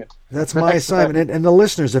assignment. That's my assignment. And the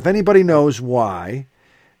listeners, if anybody knows why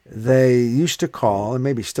they used to call, and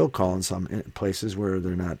maybe still call in some places where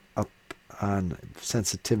they're not up on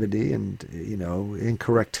sensitivity and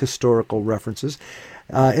incorrect historical references,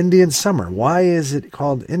 Indian summer. Why is it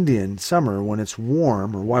called Indian summer when it's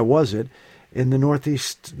warm, or why was it in the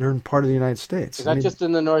northeastern part of the United States? Is that just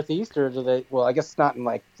in the Northeast, or do they? Well, I guess it's not in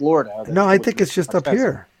like Florida. No, I think it's just up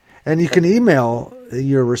here. And you can email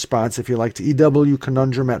your response if you like to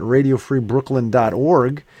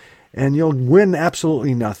ewconundrum@radiofreebrooklyn.org, and you'll win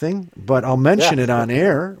absolutely nothing. But I'll mention it on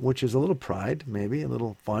air, which is a little pride, maybe a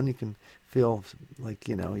little fun. You can feel like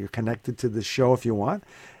you're connected to the show if you want.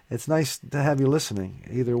 It's nice to have you listening.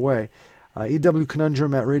 Either way,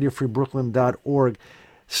 ewconundrum@radiofreebrooklyn.org.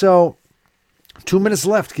 So. 2 minutes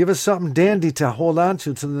left. Give us something dandy to hold on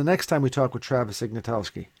to the next time we talk with Travis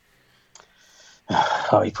Ignatowski.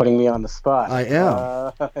 Oh, you're putting me on the spot. I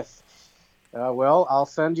am. Well, I'll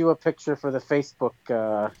send you a picture for the Facebook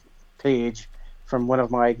page from one of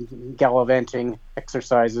my gallivanting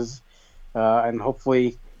exercises, and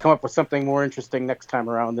hopefully come up with something more interesting next time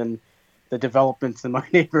around than the developments in my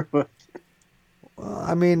neighborhood. Well,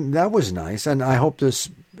 I mean, that was nice, and I hope this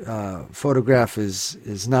photograph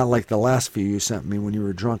is not like the last few you sent me when you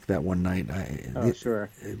were drunk that one night. Sure.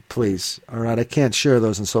 Please. All right, I can't share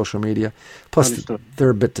those on social media. Plus, Understood. They're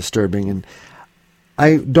a bit disturbing, and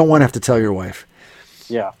I don't want to have to tell your wife.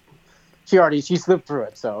 Yeah. She's lived through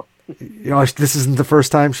it, so. This isn't the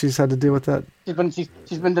first time she's had to deal with that?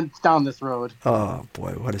 She's been down this road. Oh,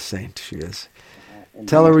 boy, what a saint she is.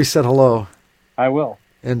 Tell her we said hello. I will.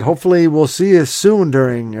 And hopefully we'll see you soon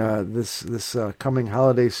during this coming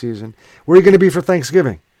holiday season. Where are you going to be for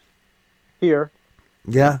Thanksgiving? Here.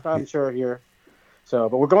 Yeah? I'm sure here. So,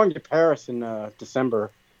 but we're going to Paris in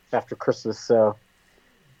December after Christmas, so,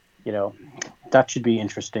 that should be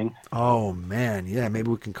interesting. Oh, man. Yeah,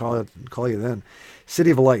 maybe we can call you then.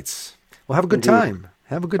 City of Lights. Well, have a good time.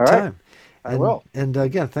 Have a good time. I will. And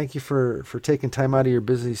again, thank you for taking time out of your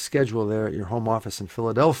busy schedule there at your home office in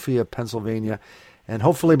Philadelphia, Pennsylvania. And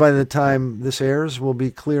hopefully by the time this airs, we'll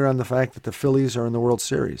be clear on the fact that the Phillies are in the World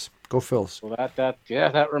Series. Go Phils. Well,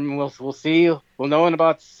 we'll see. We'll know in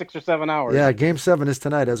about 6 or 7 hours. Yeah, Game 7 is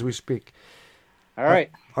tonight as we speak. All right.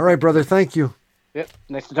 All right, brother. Thank you. Yep.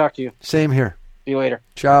 Nice to talk to you. Same here. See you later.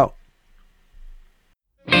 Ciao.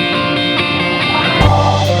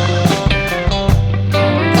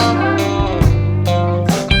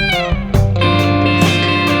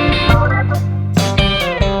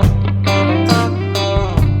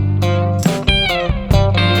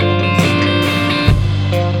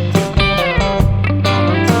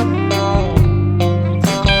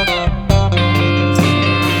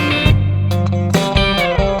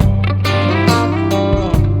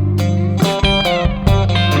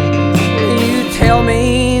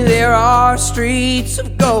 streets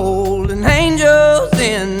of gold and angels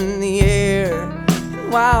in the air.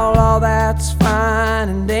 And while all that's fine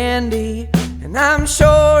and dandy, and I'm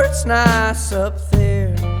sure it's nice up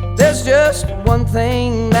there, there's just one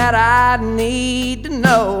thing that I need to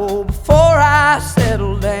know before I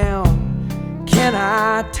settle down. Can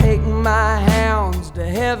I take my hounds to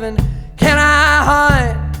heaven? Can I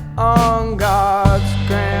hunt on God's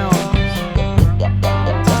grounds?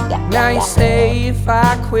 Now you say if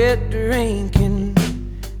I quit drinking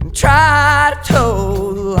and try to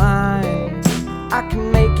toe the line, I can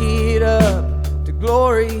make it up to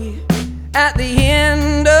glory at the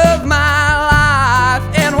end of my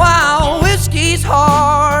life. And while whiskey's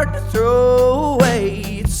hard to throw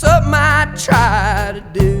away, it's something I'd try to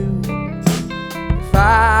do. If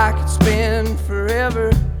I could spend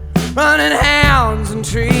forever running hounds and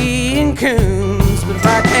treating coons, but if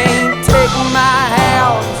I can't take my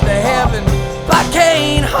hounds to heaven, if I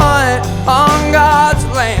can't hunt on God's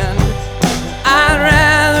land, I'd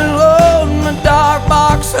rather load my dark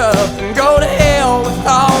box up and go to hell with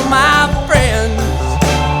all my friends.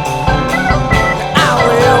 I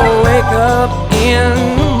will wake up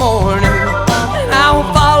in the morning and I will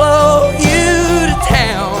follow you to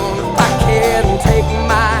town. If I can't take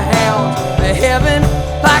my hounds to heaven,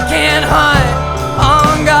 if I can't hunt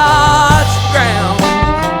on God's ground.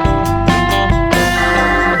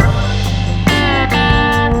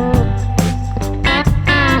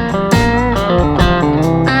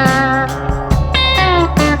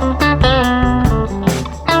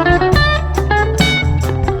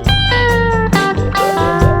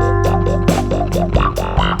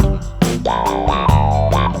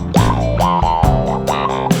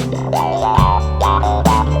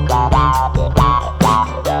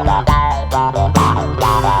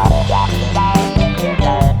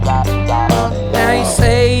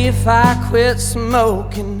 If I quit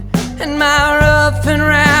smoking and my rough and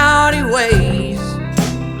rowdy ways,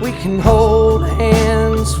 we can hold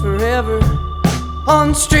hands forever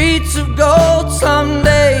on streets of gold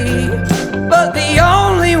someday. But the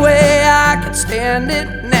only way I can stand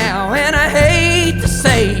it now, and I hate to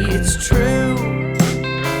say it's true,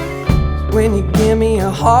 is when you give me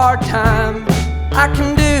a hard time. I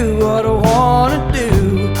can do what I wanna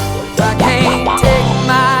do. If I can't take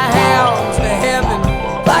my hounds to heaven,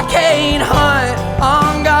 if I can't hunt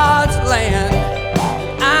on God's land,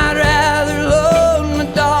 I'd rather load my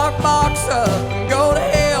dark box up and go to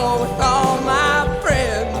hell with all my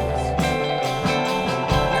friends.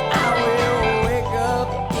 I will wake up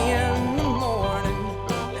in the morning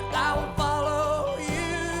and I will follow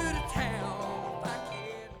you to town. If I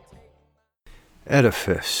can't take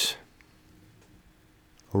Edifice.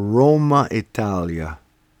 Roma, Italia.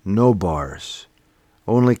 No bars,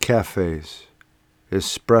 only cafes,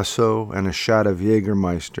 espresso and a shot of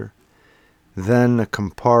Jägermeister, then a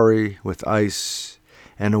Campari with ice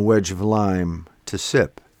and a wedge of lime to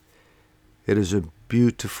sip. It is a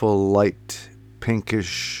beautiful light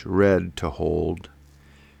pinkish red to hold.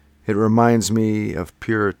 It reminds me of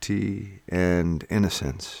purity and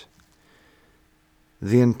innocence.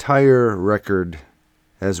 The entire record,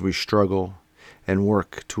 as we struggle and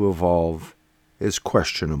work to evolve, is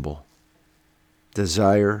questionable.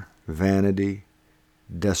 Desire, vanity,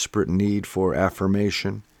 desperate need for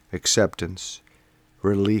affirmation, acceptance,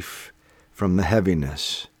 relief from the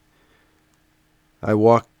heaviness. I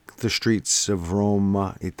walk the streets of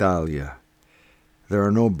Roma, Italia. There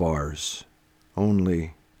are no bars,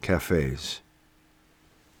 only cafes.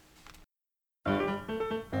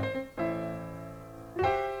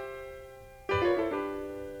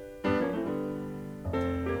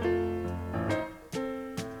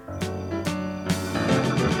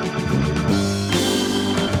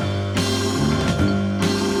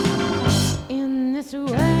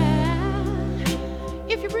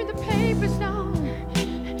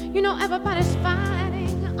 Everybody's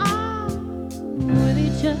fighting on with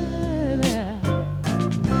each other.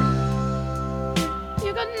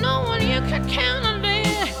 You got no one you can count on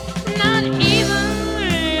there, not even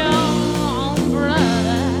your own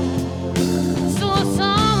brother. So if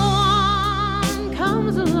someone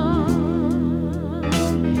comes along,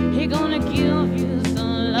 he gonna give you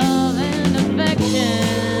some love and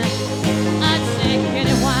affection. I'd say get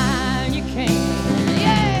it while you can.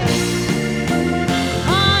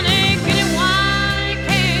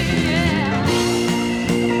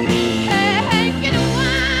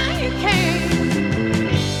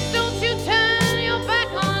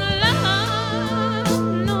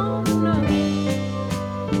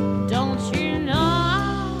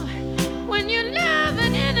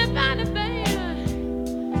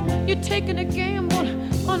 Taking a gamble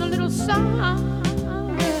on a little song.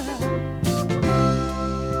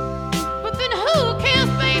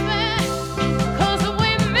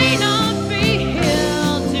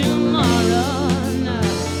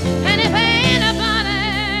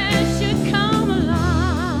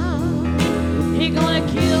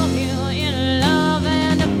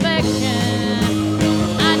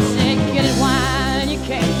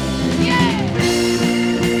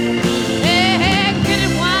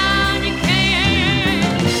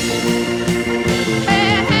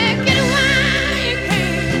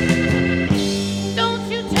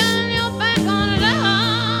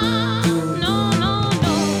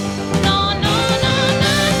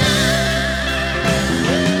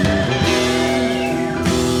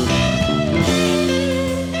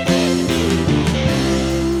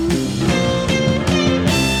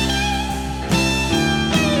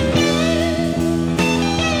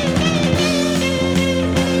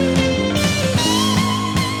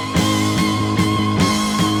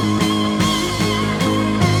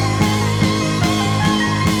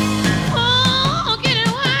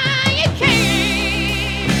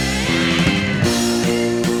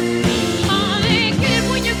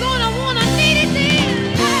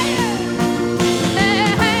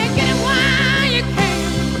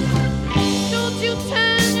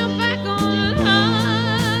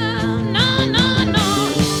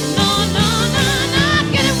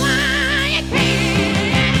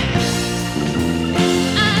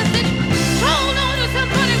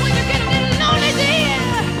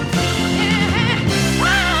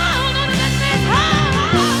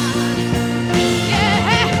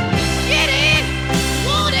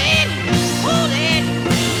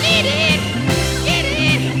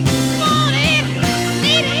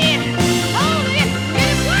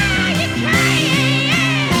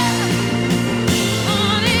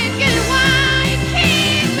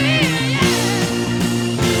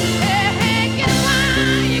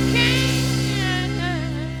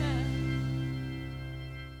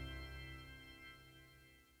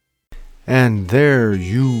 And there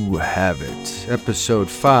you have it, episode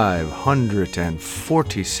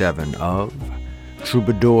 547 of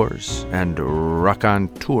Troubadours and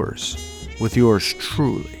Raconteurs, with yours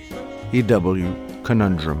truly, E.W.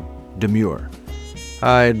 Conundrum Demure.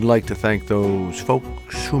 I'd like to thank those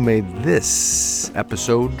folks who made this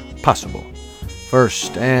episode possible.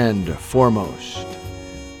 First and foremost,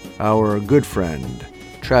 our good friend,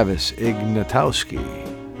 Travis Ignatowski.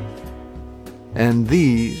 And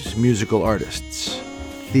these musical artists,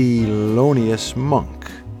 Thelonious Monk,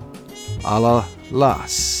 Ala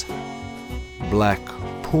Las, Black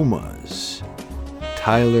Pumas,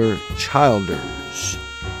 Tyler Childers,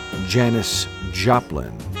 Janis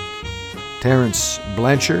Joplin, Terence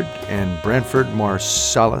Blanchard, and Branford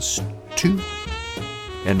Marsalis, too.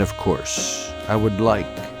 And of course, I would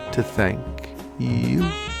like to thank you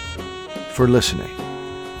for listening.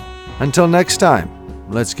 Until next time,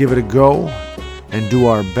 let's give it a go and do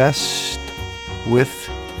our best with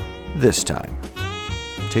this time.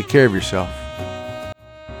 Take care of yourself.